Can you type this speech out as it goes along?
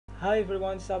Hi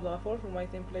everyone, this is Abdulghafar from my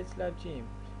templates lab team.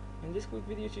 In this quick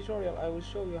video tutorial I will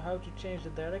show you how to change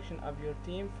the direction of your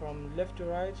theme from left to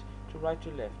right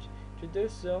to left. To do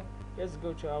so, let's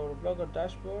go to our Blogger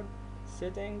dashboard,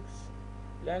 settings,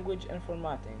 language and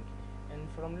formatting, and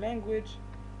from language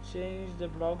change the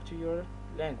blog to your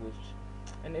language,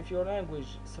 and if your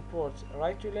language supports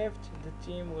right to left, the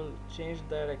theme will change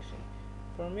direction.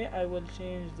 For me, I will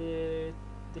change the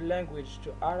language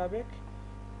to Arabic,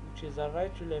 which is a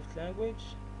right to left language.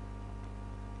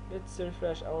 Let's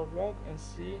refresh our blog and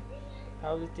see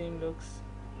how the theme looks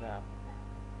now.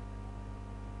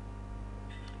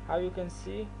 How you can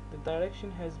see, the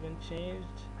direction has been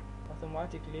changed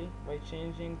automatically by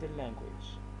changing the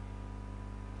language.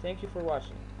 Thank you for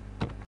watching.